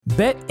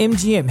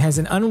BetMGM has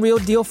an unreal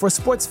deal for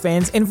sports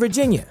fans in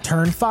Virginia.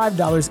 Turn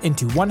 $5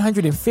 into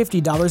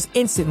 $150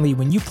 instantly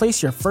when you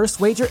place your first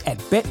wager at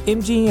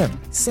BetMGM.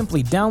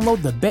 Simply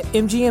download the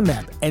BetMGM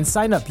app and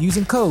sign up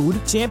using code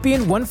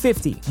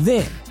Champion150.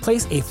 Then,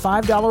 place a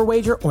 $5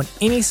 wager on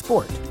any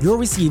sport. You'll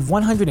receive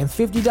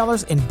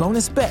 $150 in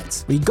bonus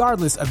bets,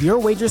 regardless of your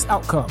wager's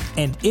outcome.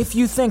 And if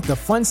you think the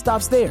fun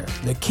stops there,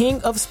 the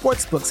King of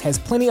Sportsbooks has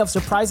plenty of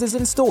surprises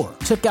in store.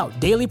 Check out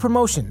daily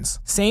promotions,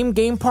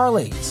 same-game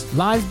parlays,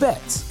 live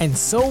bets, and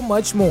so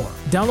much more.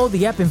 Download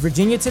the app in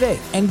Virginia today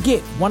and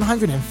get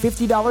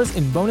 $150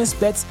 in bonus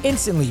bets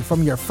instantly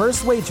from your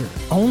first wager.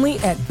 Only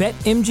at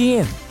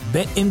BetMGM.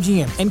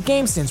 BetMGM and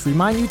GameSense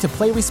remind you to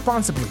play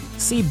responsibly.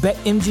 See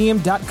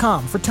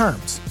BetMGM.com for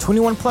terms.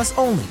 21 plus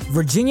only.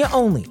 Virginia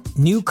only.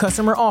 New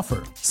customer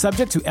offer.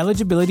 Subject to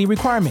eligibility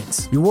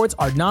requirements. Rewards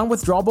are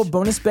non-withdrawable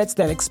bonus bets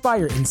that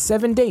expire in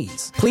 7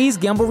 days. Please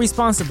gamble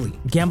responsibly.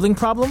 Gambling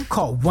problem?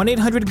 Call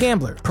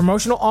 1-800-GAMBLER.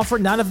 Promotional offer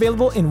not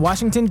available in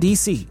Washington,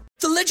 D.C.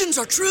 The legends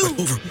are true.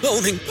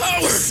 Overwhelming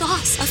power! The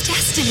sauce of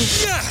destiny.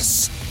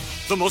 Yes!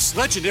 The most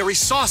legendary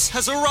sauce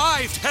has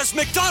arrived as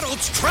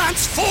McDonald's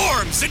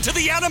transforms into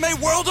the anime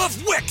world of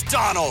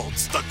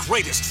WickDonald's. The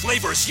greatest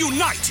flavors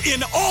unite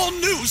in all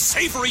new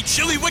savory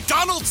chili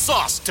McDonald's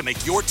sauce to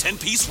make your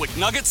 10-piece Wick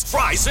Nuggets,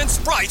 fries, and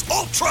Sprite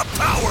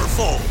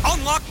ultra-powerful.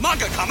 Unlock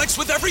manga comics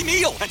with every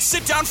meal and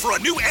sit down for a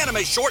new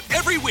anime short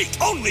every week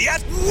only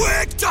at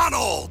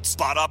WickDonald's.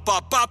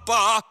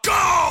 Ba-da-ba-ba-ba,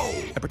 go!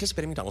 At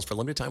participating McDonald's for a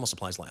limited time while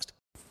supplies last.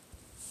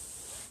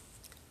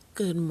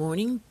 Good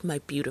morning, my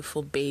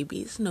beautiful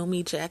babies.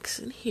 Nomi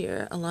Jackson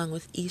here, along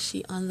with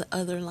Ishi on the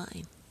other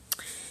line.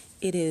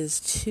 It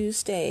is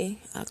Tuesday,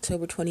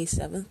 October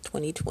 27th,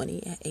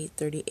 2020 at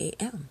 8:30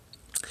 a.m.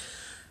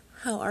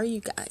 How are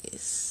you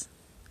guys?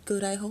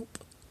 Good, I hope.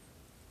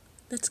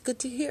 That's good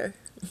to hear.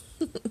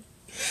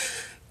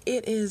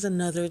 It is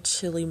another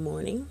chilly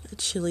morning, a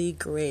chilly,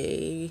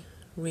 gray,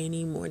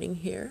 rainy morning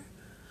here.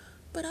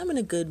 But I'm in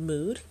a good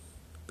mood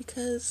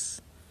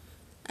because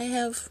I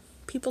have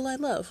people I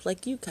love,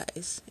 like you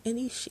guys and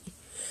Ishi.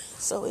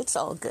 So it's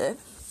all good.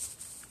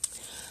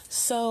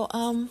 So,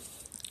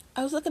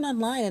 I was looking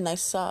online and I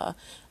saw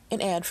an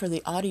ad for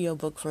the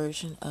audiobook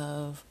version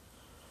of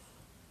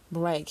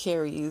Mariah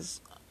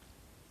Carey's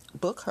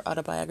book, her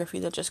autobiography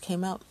that just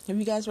came out. Have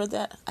you guys read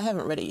that? I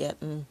haven't read it yet.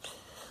 And,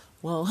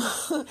 well,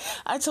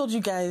 I told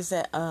you guys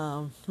that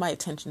my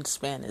attention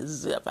span is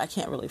zip. I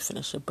can't really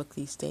finish a book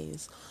these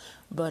days.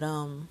 But,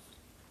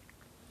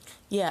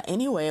 yeah,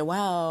 anyway,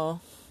 wow.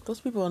 Those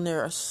people in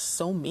there are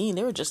so mean.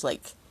 They were just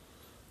like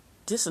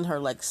dissing her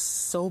like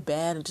so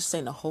bad and just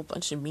saying a whole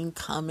bunch of mean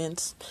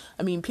comments.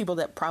 I mean, people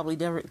that probably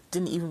never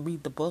didn't even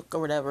read the book or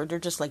whatever. They're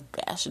just like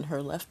bashing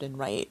her left and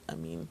right. I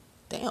mean,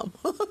 damn.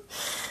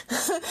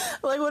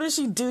 Like, what did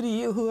she do to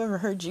you? Whoever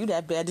hurt you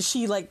that bad? Did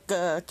she like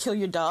kill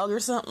your dog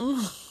or something?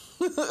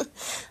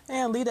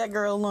 Man, leave that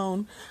girl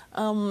alone.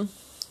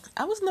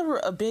 I was never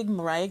a big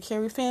Mariah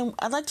Carey fan.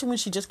 I liked her when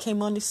she just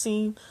came on the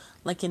scene.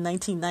 Like in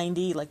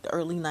 1990, like the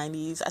early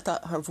 90s. I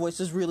thought her voice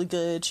was really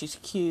good. She's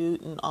cute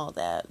and all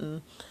that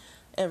and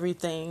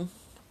everything.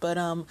 But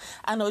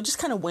I know it just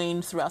kind of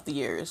waned throughout the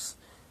years.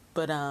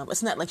 But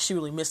it's not like she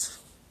really missed,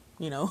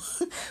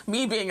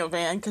 me being a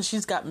fan, because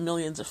she's got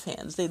millions of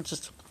fans. They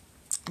just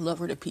love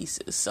her to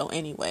pieces. So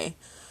anyway,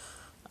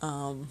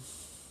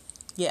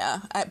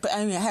 yeah. But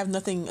I have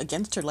nothing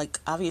against her. Like,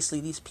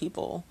 obviously these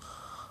people,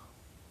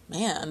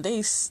 man,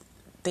 they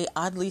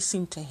oddly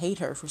seem to hate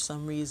her for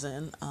some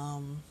reason.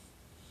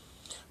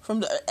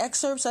 From the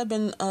excerpts I've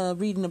been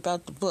reading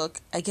about the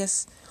book, I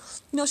guess,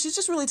 she's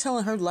just really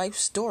telling her life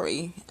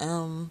story.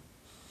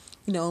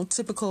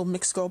 Typical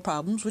mixed girl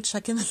problems, which I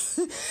can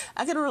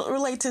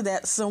relate to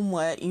that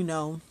somewhat,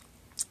 not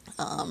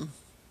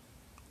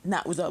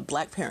with a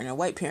black parent or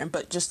white parent,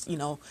 but just,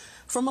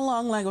 from a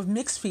long line of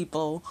mixed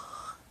people.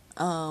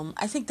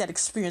 I think that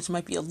experience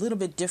might be a little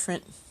bit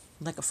different,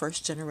 like a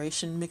first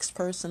generation mixed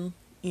person,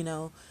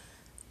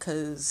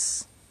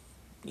 because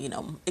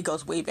it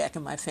goes way back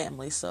in my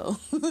family, so,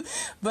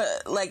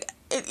 but, like,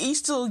 you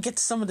still get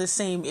some of the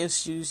same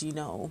issues,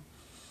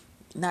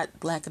 not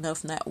black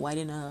enough, not white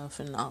enough,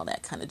 and all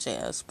that kind of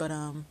jazz, but,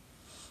 and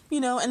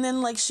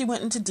then, like, she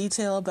went into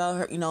detail about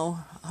her,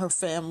 her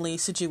family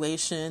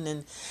situation,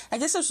 and I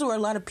guess that's where a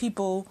lot of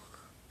people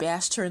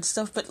bashed her and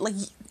stuff, but, like,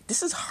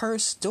 this is her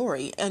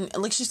story, and,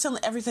 like, she's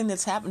telling everything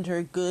that's happened to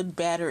her, good,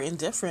 bad, or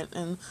indifferent,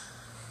 and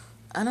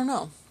I don't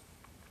know.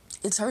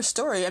 It's her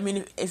story. I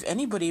mean, if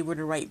anybody were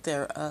to write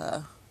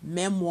their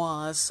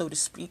memoirs, so to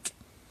speak,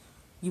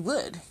 you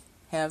would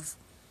have,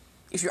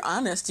 if you're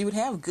honest, you would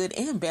have good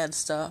and bad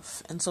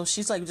stuff. And so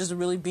she's like just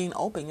really being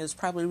open. It's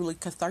probably really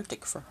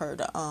cathartic for her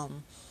to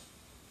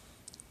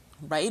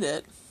write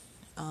it.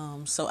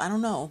 So I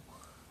don't know.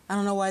 I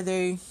don't know why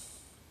they.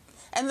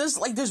 And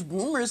there's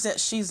rumors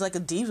that she's like a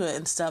diva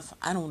and stuff.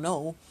 I don't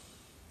know.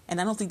 And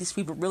I don't think these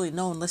people really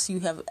know unless you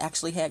have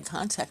actually had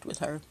contact with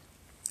her.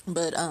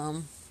 But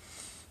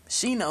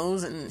she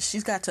knows, and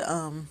she's got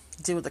to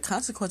deal with the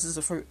consequences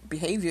of her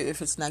behavior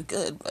if it's not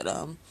good. But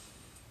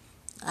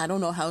I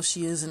don't know how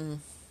she is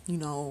in,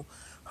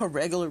 her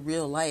regular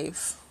real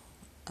life.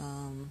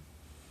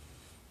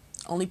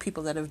 Only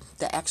people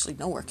that actually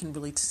know her can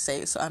really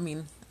say. So, I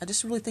mean, I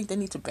just really think they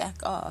need to back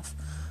off.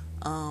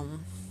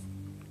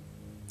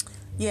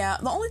 Yeah,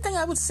 the only thing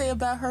I would say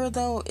about her,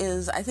 though,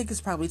 is I think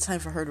it's probably time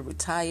for her to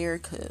retire,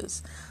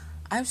 because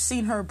I've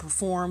seen her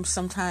perform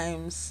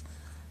sometimes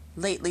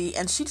lately,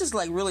 and she just,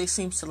 really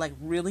seems to,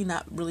 really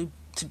not really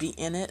to be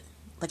in it.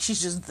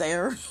 She's just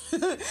there.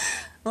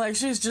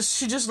 She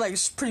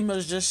just, pretty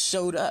much just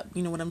showed up,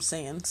 you know what I'm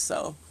saying?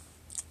 So,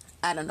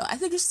 I don't know. I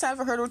think it's time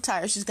for her to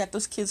retire. She's got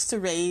those kids to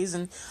raise,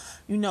 and,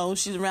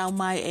 she's around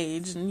my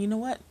age, and you know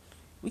what?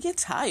 We get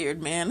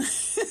tired, man.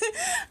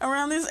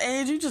 Around this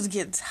age, you just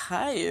get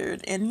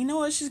tired. And you know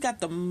what? She's got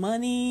the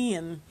money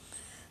and,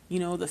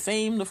 the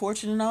fame, the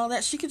fortune, and all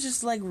that. She could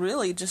just,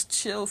 really just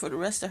chill for the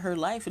rest of her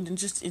life and then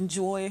just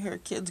enjoy her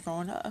kids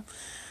growing up.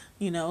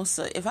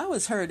 So if I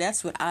was her,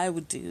 that's what I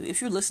would do.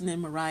 If you're listening,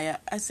 Mariah,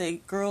 I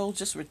say, girl,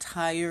 just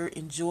retire,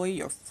 enjoy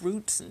your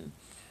fruits, and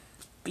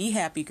be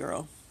happy,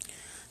 girl.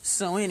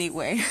 So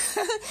anyway,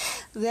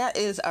 that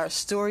is our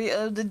story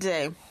of the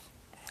day.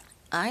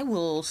 I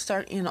will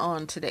start in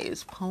on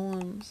today's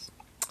poems.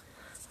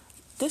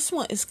 This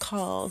one is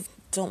called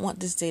Don't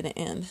Want This Day to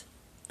End.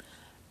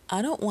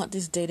 I don't want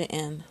this day to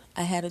end.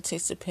 I had a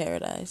taste of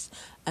paradise.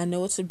 I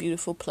know it's a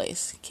beautiful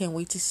place. Can't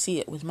wait to see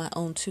it with my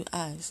own two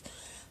eyes.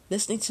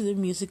 Listening to the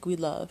music we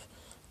love.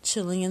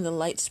 Chilling in the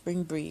light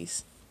spring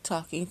breeze.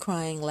 Talking,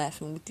 crying,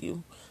 laughing with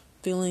you.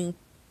 Feeling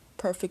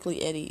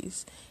perfectly at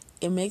ease.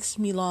 It makes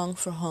me long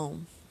for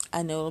home.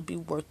 I know it'll be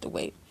worth the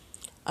wait.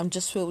 I'm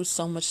just filled with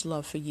so much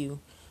love for you.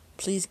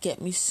 Please get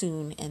me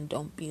soon and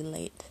don't be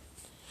late.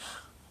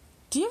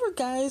 Do you ever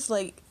guys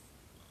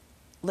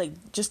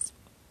just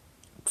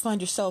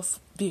find yourself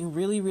being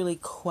really, really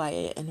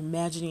quiet and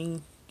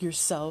imagining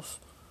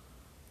yourself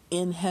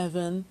in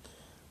heaven?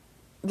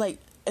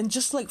 And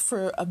just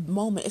for a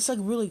moment, it's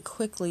really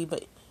quickly,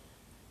 but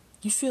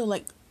you feel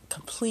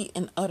complete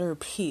and utter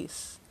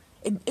peace.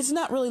 It's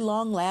not really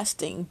long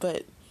lasting,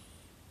 but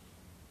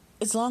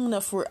it's long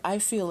enough where I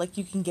feel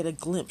you can get a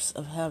glimpse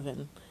of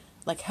heaven,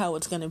 how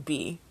it's going to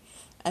be.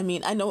 I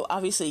mean, I know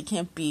obviously it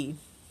can't be,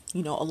 a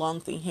long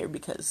thing here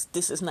because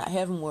this is not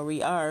heaven where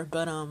we are,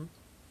 but I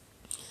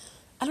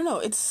don't know,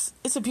 it's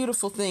a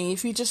beautiful thing.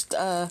 If you just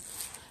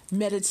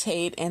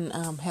meditate and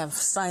have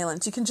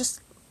silence, you can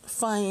just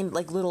find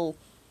little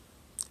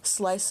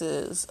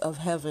slices of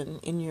heaven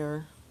in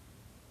your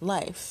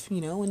life,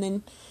 and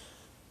then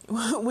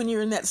when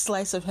you're in that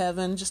slice of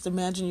heaven, just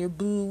imagine your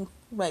boo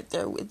right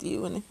there with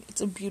you, and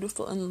it's a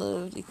beautiful and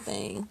lovely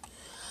thing.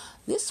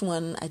 This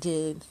one I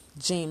did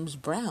James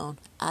Brown.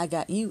 I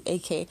got you,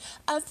 aka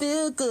I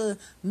feel good.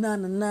 Na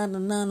na na na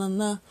na na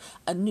na.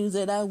 I knew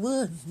that I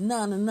would.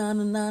 Na na na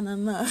na na na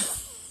na.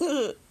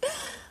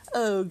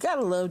 Oh,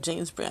 gotta love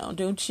James Brown,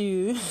 don't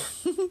you?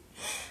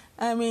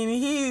 I mean,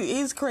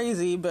 he's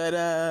crazy, but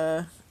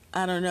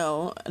I don't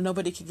know.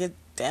 Nobody could get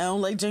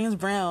down like James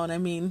Brown. I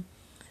mean,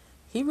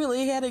 he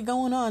really had it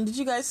going on. Did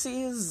you guys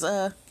see his?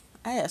 I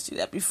asked you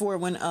that before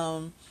when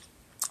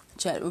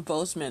Chadwick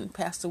Boseman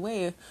passed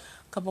away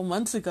couple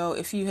months ago.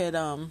 If you had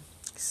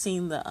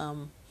seen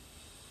the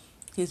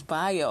his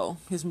bio,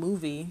 his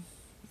movie,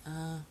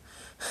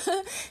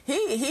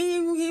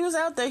 he was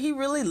out there. He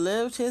really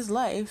lived his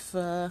life.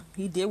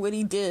 He did what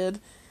he did,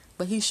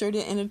 but he sure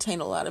did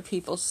entertain a lot of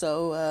people.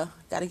 So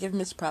gotta give him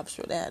his props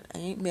for that. I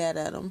ain't mad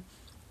at him.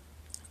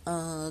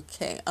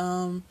 Okay.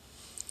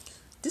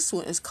 This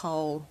one is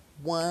called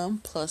 1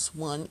 +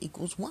 1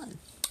 = 1.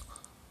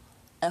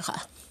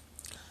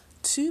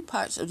 Two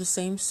parts of the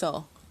same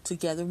soul.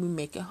 Together we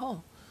make it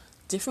whole.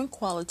 Different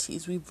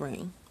qualities we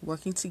bring,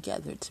 working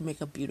together to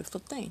make a beautiful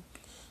thing.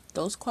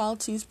 Those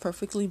qualities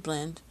perfectly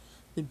blend.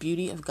 The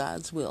beauty of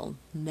God's will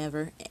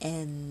never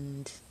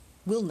end.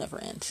 Will never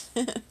end.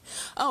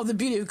 Oh, the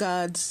beauty of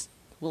God's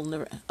will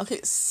never end. Okay,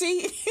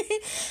 see,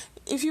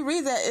 if you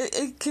read that,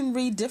 it can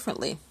read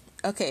differently.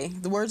 Okay,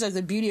 the words are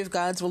the beauty of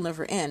God's will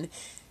never end.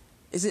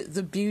 Is it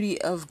the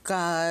beauty of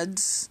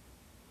God's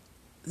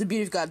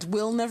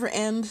will never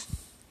end?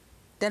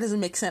 That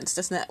doesn't make sense.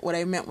 That's not what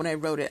I meant when I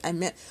wrote it. I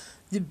meant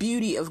the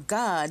beauty of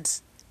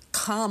God's,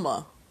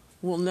 comma,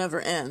 will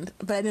never end.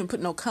 But I didn't put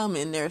no comma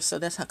in there, so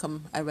that's how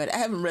come I read it. I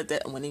haven't read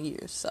that one in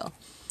years, so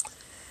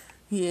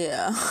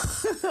yeah.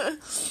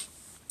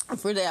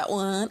 For that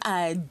one,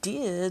 I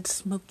did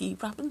Smokey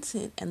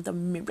Robinson and the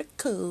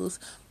Miracles.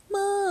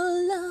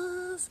 More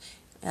love.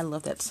 I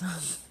love that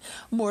song.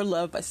 More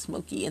Love by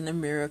Smokey and the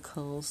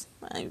Miracles.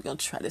 I'm going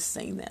to try to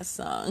sing that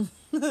song.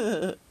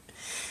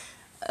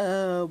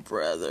 Oh,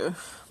 brother.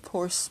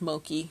 Poor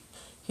Smokey.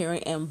 Here I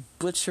am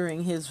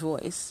butchering his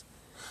voice.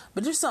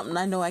 But there's something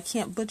I know I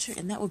can't butcher,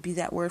 and that would be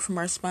that word from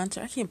our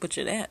sponsor. I can't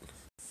butcher that.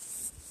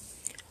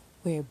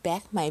 We're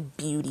back, my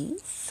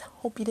beauties.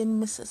 Hope you didn't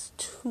miss us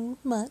too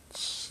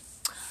much.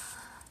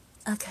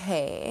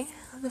 Okay.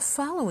 The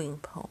following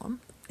poem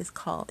is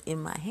called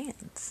In My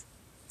Hands.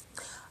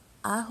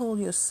 I hold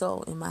your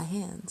soul in my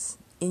hands.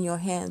 In your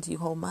hands you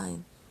hold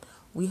mine.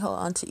 We hold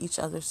on to each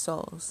other's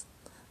souls.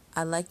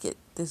 I like it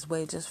this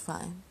way just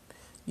fine.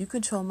 You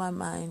control my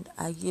mind,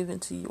 I give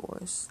into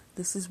yours.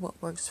 This is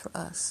what works for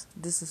us.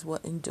 This is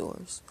what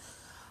endures.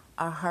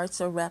 Our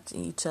hearts are wrapped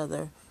in each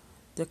other.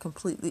 They're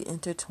completely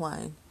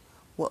intertwined.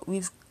 What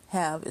we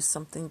have is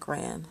something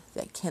grand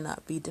that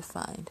cannot be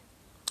defined.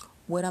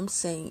 What I'm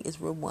saying is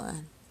we're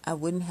one. I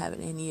wouldn't have it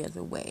any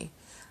other way.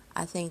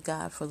 I thank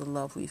God for the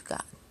love we've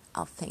got.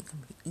 I'll thank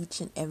him each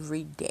and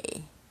every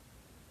day.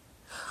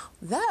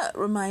 That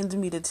reminds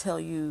me to tell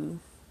you,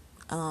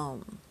 I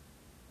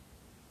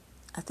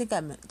think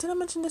did I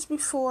mention this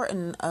before?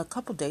 And a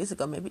couple days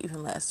ago, maybe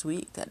even last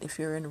week, that if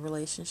you're in a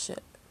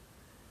relationship,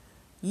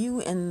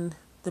 you and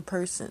the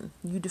person,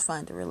 you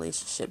define the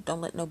relationship.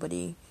 Don't let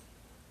nobody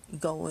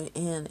go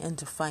in and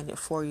define it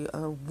for you,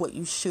 or what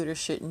you should or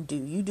shouldn't do.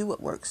 You do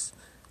what works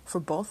for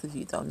both of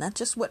you, though, not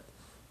just what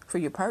for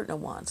your partner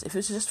wants. If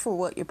it's just for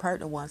what your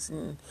partner wants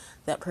and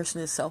that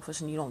person is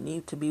selfish and you don't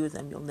need to be with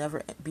them, you'll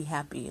never be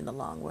happy in the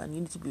long run.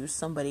 You need to be with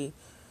somebody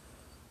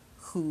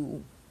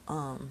who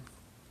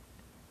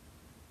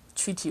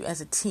treats you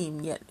as a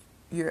team, yet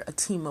you're a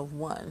team of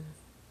one.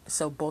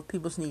 So both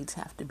people's needs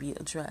have to be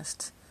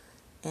addressed,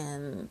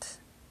 and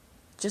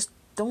just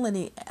don't let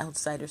any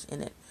outsiders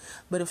in it.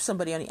 But if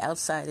somebody on the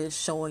outside is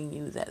showing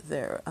you that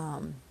they're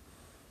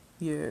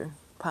you're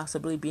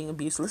possibly being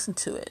abused, listen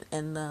to it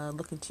and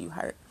look into your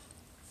heart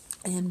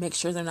and make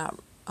sure they're not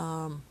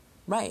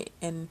right.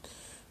 And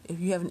if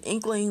you have an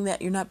inkling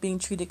that you're not being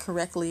treated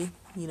correctly,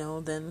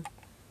 then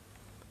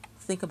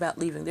think about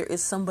leaving. There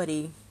is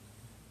somebody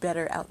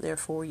better out there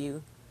for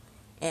you,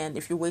 and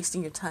if you're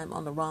wasting your time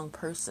on the wrong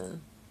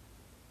person,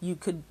 you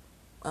could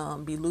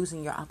be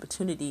losing your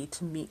opportunity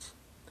to meet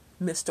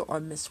Mr. or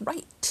Miss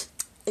Right.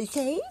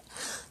 Okay,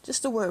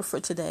 just a word for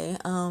today.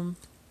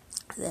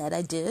 That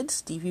I did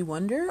Stevie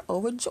Wonder,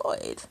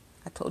 Overjoyed.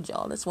 I told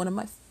y'all that's one of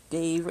my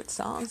favorite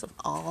songs of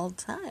all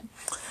time.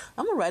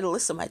 I'm gonna write a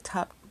list of my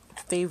top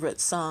favorite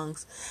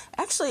songs.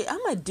 Actually, I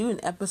might do an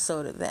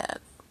episode of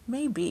that.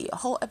 Maybe a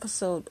whole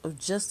episode of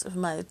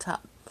my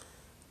top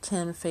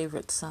 10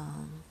 favorite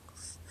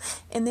songs.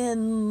 And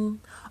then,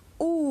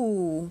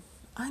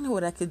 I know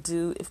what I could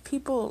do. If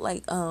people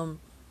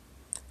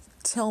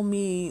tell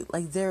me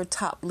their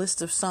top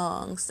list of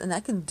songs, and I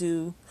can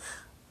do,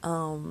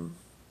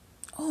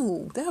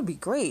 that would be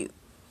great.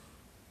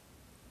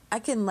 I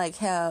can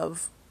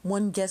have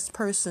one guest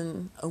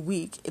person a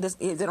week.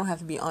 They don't have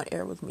to be on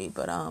air with me,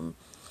 but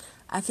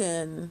I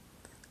can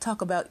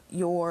talk about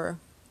your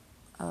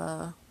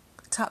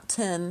top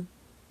 10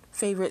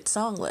 favorite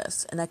song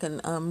list, and I can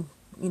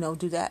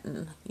do that,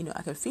 and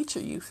I can feature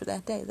you for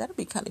that day. That'd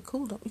be kind of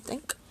cool, don't you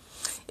think?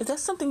 If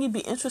that's something you'd be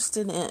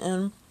interested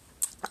in,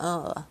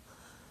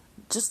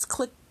 just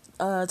click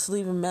to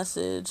leave a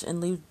message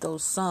and leave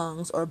those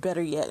songs, or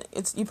better yet,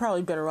 you're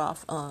probably better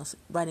off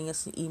writing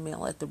us an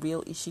email at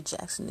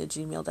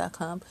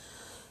therealishijackson@gmail.com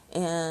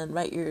and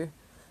write your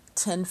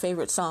 10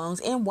 favorite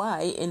songs and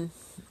why, and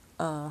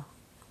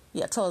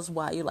tell us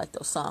why you like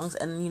those songs,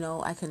 and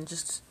I can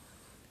just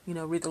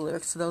read the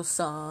lyrics to those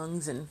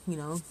songs and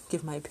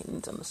give my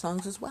opinions on the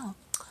songs as well.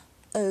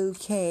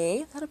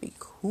 Okay, that'll be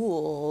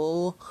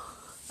cool.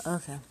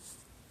 Okay,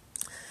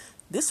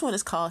 this one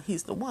is called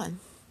He's the One.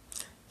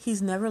 He's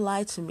never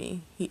lied to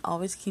me. He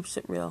always keeps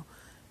it real.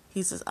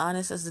 He's as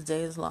honest as the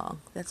day is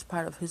long. That's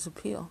part of his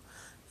appeal.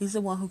 He's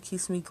the one who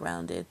keeps me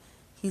grounded.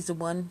 He's the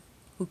one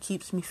who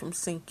keeps me from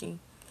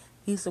sinking.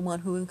 He's the one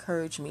who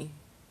encouraged me.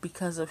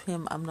 Because of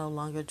him, I'm no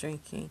longer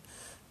drinking.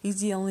 He's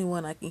the only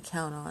one I can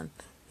count on.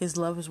 His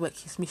love is what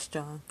keeps me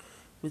strong.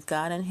 With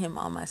God and him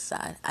on my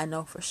side, I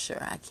know for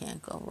sure I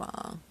can't go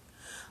wrong.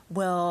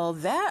 Well,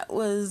 that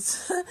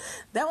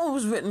one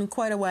was written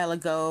quite a while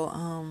ago.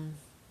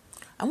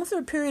 I went through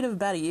a period of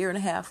about a year and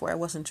a half where I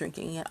wasn't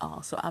drinking at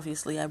all. So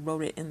obviously I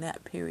wrote it in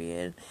that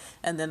period,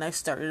 and then I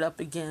started up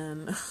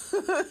again.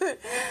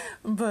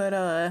 But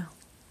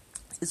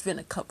it's been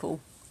a couple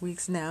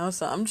weeks now,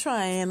 so I'm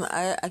trying.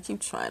 I keep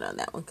trying on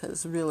that one,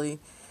 because really,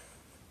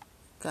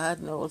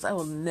 God knows, I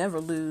will never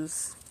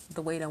lose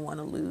the weight I want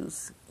to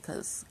lose,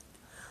 because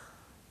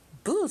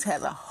booze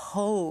has a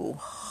whole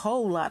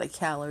lot of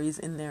calories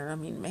in there. I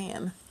mean,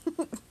 man.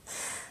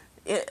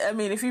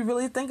 If you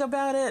really think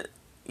about it,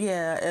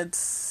 yeah,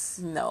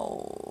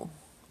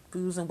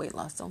 booze and weight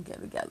loss don't get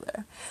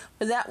together.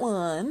 For that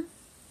one,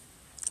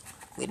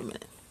 wait a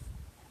minute.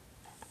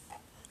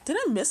 Did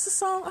I miss a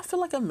song? I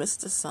feel like I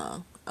missed a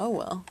song. Oh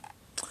well.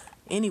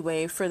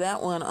 Anyway, for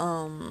that one,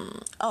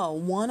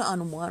 One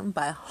on One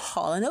by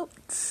Hall &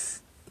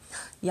 Oates.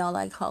 Y'all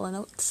like Hall &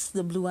 Oates,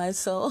 the Blue Eyed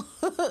Soul?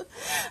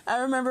 I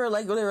remember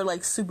they were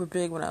super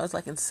big when I was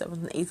in 7th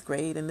and 8th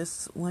grade, and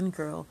this one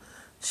girl,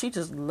 she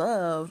just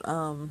loved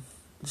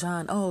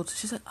John Oates.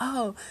 She's like,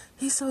 oh,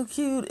 he's so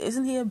cute.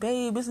 Isn't he a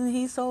babe? Isn't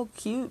he so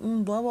cute?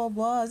 And blah, blah,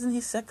 blah. Isn't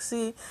he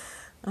sexy?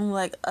 I'm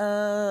like,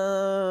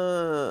 okay.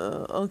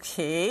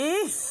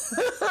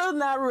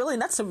 Not really.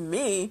 Not to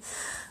me.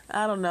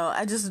 I don't know.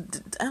 I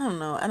don't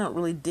know. I don't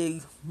really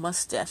dig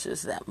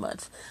mustaches that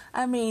much.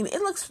 I mean,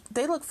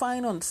 they look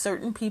fine on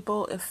certain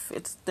people if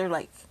they're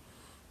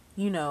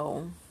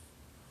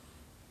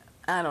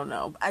I don't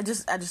know. I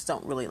just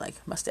don't really like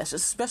mustaches,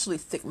 especially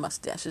thick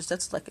mustaches.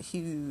 That's like a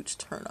huge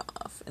turn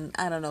off. And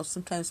I don't know,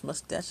 sometimes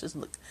mustaches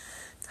look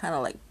kind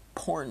of like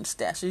porn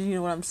stashes, you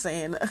know what I'm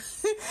saying?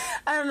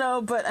 I don't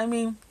know, but I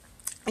mean,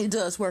 it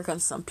does work on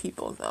some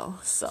people though,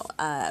 so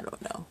I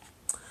don't know.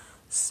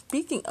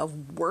 Speaking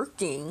of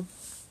working,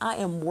 I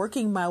am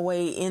working my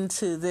way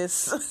into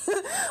this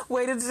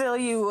way to tell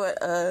you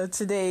what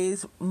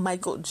today's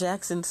Michael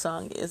Jackson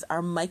song is.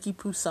 Our Mikey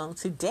Poo song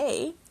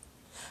today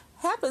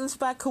happens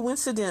by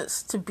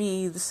coincidence to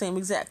be the same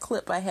exact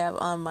clip I have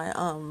on my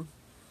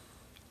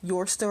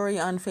Your Story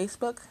on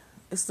Facebook.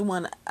 It's the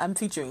one I'm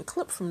featuring a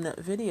clip from the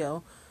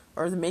video,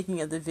 or the making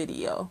of the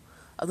video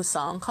of the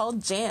song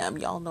called Jam.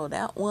 Y'all know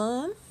that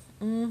one?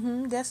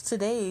 That's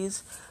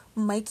today's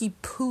Mikey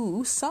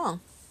Poo song.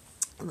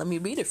 Let me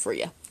read it for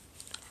you.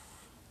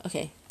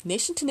 Okay.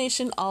 Nation to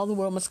nation, all the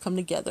world must come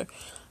together.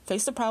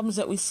 Face the problems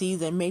that we see,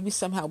 then maybe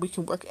somehow we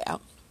can work it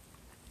out.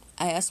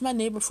 I asked my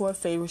neighbor for a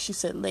favor. She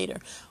said later,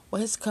 what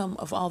has come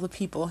of all the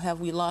people? Have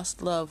we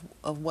lost love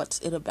of what's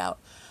it about?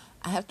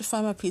 I have to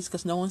find my peace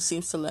because no one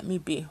seems to let me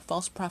be.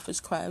 False prophets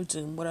cry of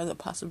doom. What are the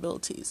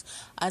possibilities?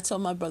 I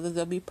told my brother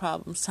there'll be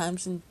problems,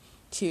 times and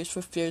tears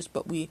for fears,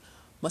 but we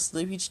must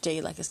live each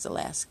day like it's the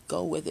last.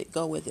 Go with it,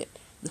 go with it.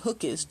 The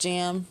hook is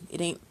jam.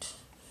 It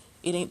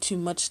ain't too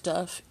much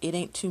stuff. It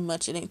ain't too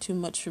much. It ain't too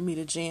much for me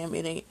to jam.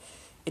 It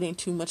ain't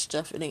too much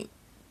stuff. It ain't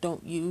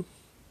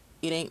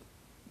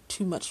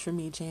too much for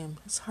me, jam.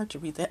 It's hard to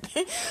read that.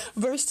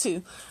 Verse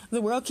 2.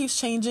 The world keeps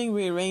changing,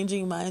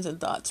 rearranging minds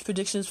and thoughts.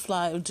 Predictions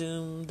fly of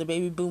doom. The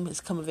baby boom has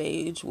come of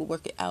age. We'll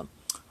work it out.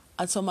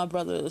 I told my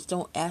brothers,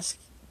 don't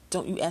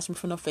you ask me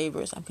for no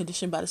favors. I'm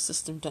conditioned by the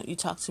system. Don't you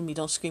talk to me.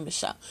 Don't scream and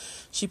shout.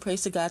 She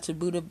prays to God, to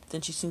Buddha.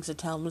 Then she sings a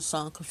Talmud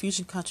song.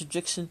 Confusion,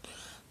 contradiction,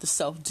 the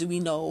self. Do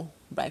we know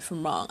right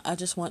from wrong? I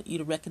just want you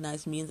to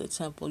recognize me in the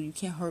temple. You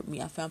can't hurt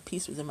me. I found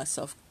peace within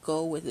myself.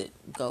 Go with it.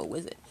 Go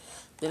with it.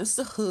 Then it's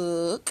the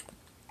hook.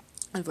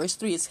 And verse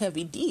 3 is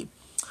Heavy D.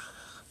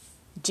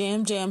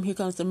 Jam, jam, here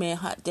comes the man.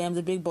 Hot damn,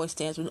 the big boy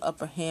stands with an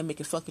upper hand,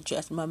 making fucking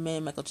tracks. My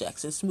man, Michael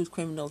Jackson. Smooth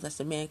criminal, that's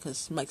the man,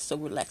 because Mike's so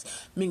relaxed.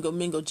 Mingo,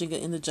 mingo,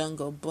 jiggle in the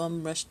jungle.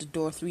 Bum, rush the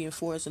door, 3 and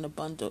 4 is in a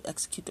bundle.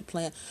 Execute the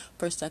plan.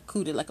 First I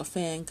cooed like a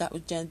fan. Got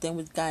with Jan, then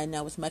with Guy,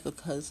 now with Michael,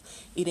 because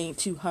it ain't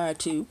too hard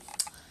to.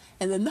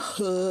 And then the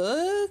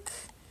hook.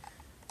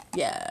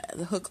 Yeah,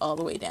 the hook all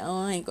the way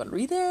down. I ain't gonna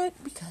read that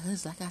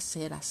because, like I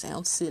said, I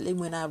sound silly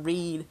when I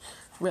read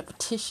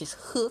repetitious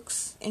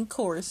hooks and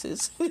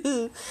choruses.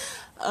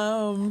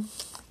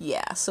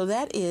 Yeah, so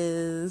that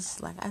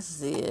is, like I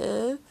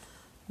said,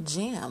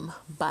 Jam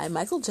by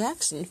Michael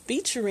Jackson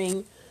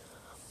featuring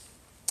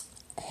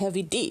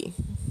Heavy D,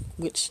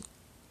 which,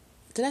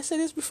 did I say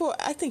this before?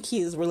 I think he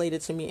is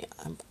related to me.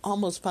 I'm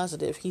almost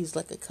positive he's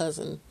like a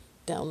cousin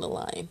down the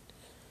line,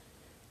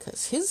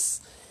 because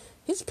his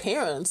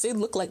parents, they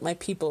look like my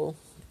people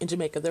in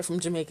Jamaica. They're from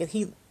Jamaica.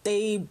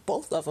 They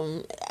both of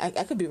them, I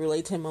could be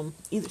related to him on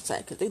either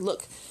side because they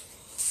look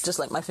just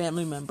like my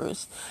family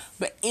members.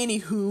 But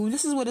anywho,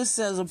 this is what it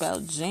says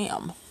about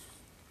Jam.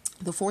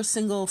 The fourth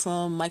single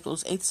from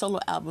Michael's 8th solo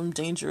album,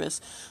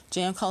 Dangerous,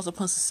 Jam calls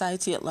upon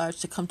society at large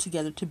to come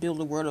together to build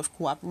a world of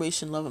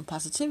cooperation, love, and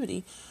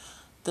positivity.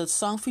 The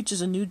song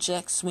features a new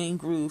jack swing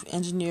groove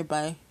engineered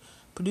by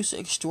producer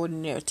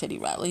extraordinaire Teddy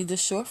Riley. The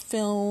short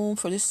film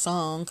for this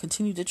song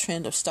continued the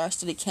trend of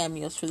star-studded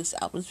cameos for this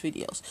album's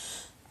videos.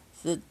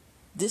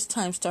 This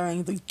time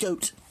starring the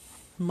GOAT,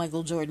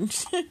 Michael Jordan.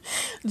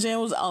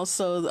 Jam was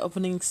also the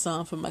opening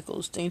song for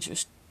Michael's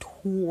Dangerous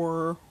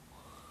tour,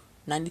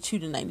 92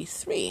 to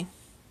 93.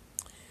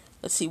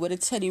 Let's see, what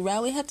did Teddy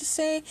Riley have to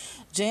say?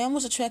 Jam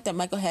was a track that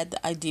Michael had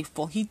the idea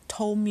for. He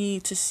told me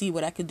to see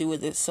what I could do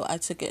with it, so I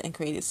took it and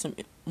created some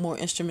more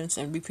instruments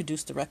and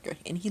reproduced the record,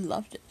 and he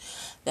loved it.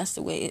 That's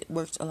the way it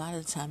works a lot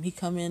of the time. He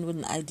come in with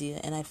an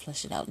idea, and I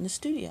flesh it out in the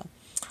studio.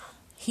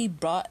 He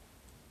brought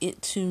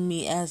it to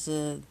me as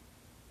a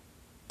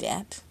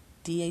DAT,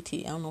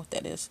 D-A-T, I don't know what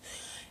that is,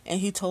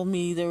 and he told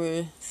me there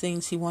were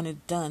things he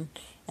wanted done,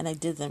 and I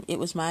did them. It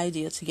was my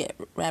idea to get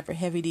rapper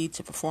Heavy D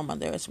to perform on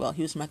there as well.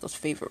 He was Michael's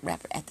favorite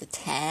rapper at the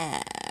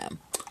time.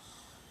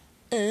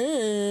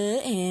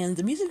 And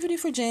the music video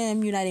for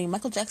Jam, uniting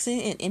Michael Jackson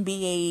and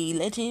NBA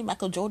legend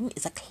Michael Jordan,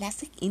 is a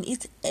classic in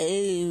its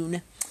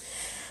own.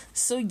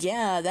 So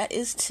yeah, that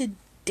is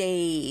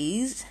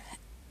today's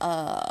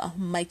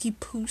Mikey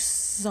Poo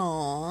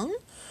song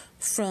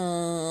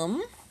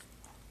from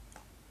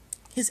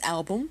his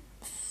album.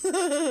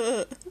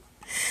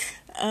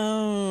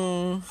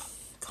 Oh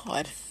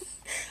God,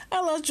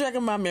 I lost track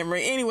of my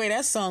memory. Anyway,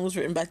 that song was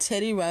written by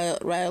Teddy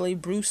Riley,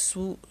 Bruce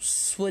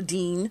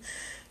Swedien,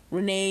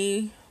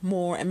 Renee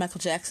Moore, and Michael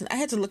Jackson. I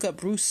had to look up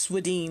Bruce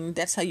Swedien.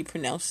 That's how you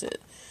pronounce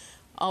it.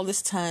 All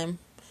this time,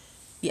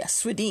 yeah,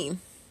 Swedien.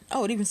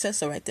 Oh, it even says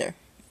so right there.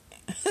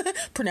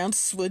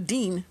 Pronounced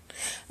Swedien.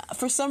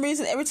 For some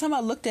reason, every time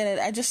I looked at it,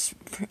 I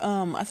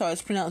thought it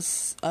was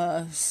pronounced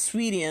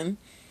Sweden.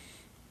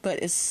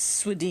 but it's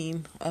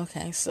Swadeem.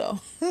 Okay, so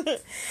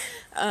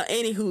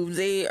anywho,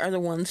 they are the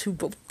ones who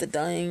wrote the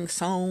dang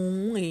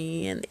song,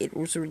 and it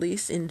was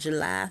released in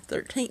July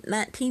 13th,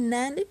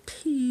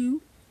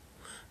 1992.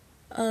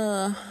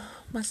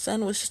 My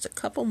son was just a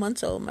couple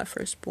months old. My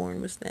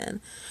firstborn was then.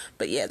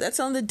 But yeah, that's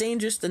on the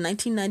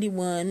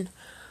 1991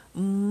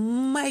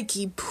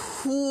 Mikey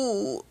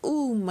Poo.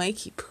 Ooh,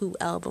 Mikey Poo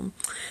album.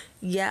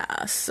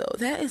 Yeah, so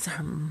that is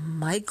our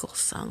Michael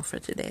song for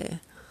today.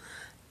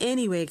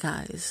 Anyway,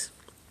 guys,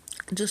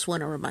 I just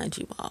want to remind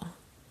you all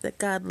that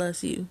God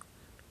loves you,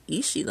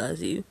 Ishi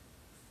loves you,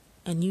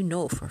 and you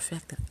know for a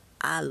fact that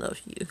I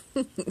love you.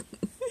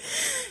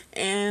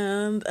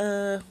 And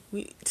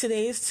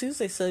today is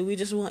Tuesday, so we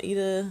just want you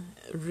to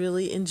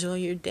really enjoy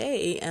your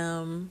day.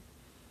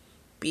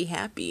 Be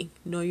happy,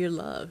 know you're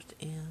loved,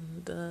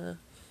 and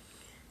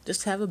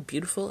just have a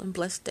beautiful and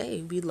blessed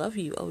day. We love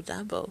you,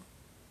 Odabo.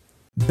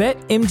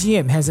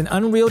 BetMGM has an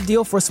unreal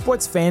deal for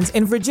sports fans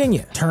in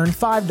Virginia. Turn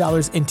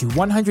 $5 into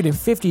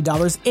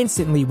 $150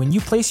 instantly when you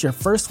place your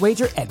first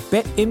wager at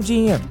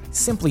BetMGM.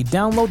 Simply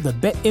download the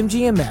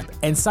BetMGM app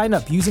and sign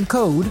up using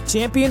code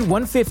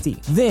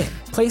Champion150. Then,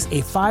 place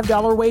a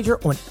 $5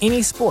 wager on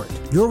any sport.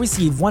 You'll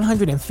receive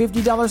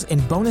 $150 in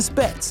bonus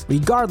bets,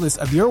 regardless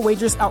of your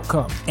wager's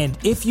outcome. And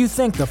if you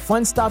think the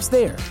fun stops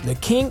there, the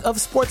King of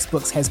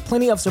Sportsbooks has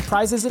plenty of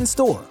surprises in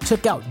store.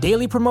 Check out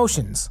daily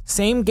promotions,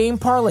 same-game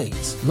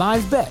parlays,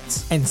 live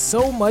bets, and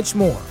so much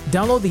more.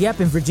 Download the app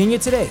in Virginia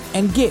today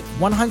and get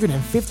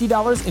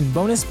 $150 in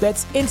bonus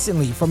bets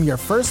instantly from your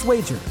first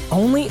wager.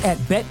 Only at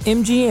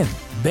BetMGM.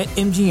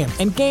 BetMGM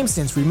and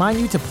GameSense remind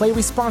you to play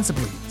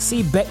responsibly.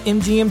 See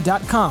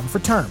BetMGM.com for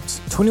terms.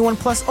 21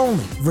 plus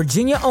only.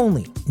 Virginia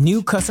only.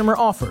 New customer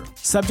offer.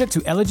 Subject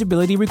to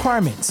eligibility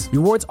requirements.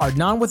 Rewards are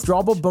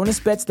non-withdrawable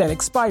bonus bets that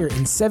expire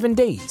in 7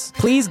 days.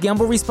 Please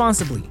gamble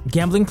responsibly.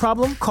 Gambling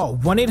problem? Call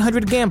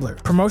 1-800-GAMBLER.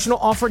 Promotional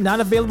offer not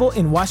available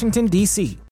in Washington, D.C.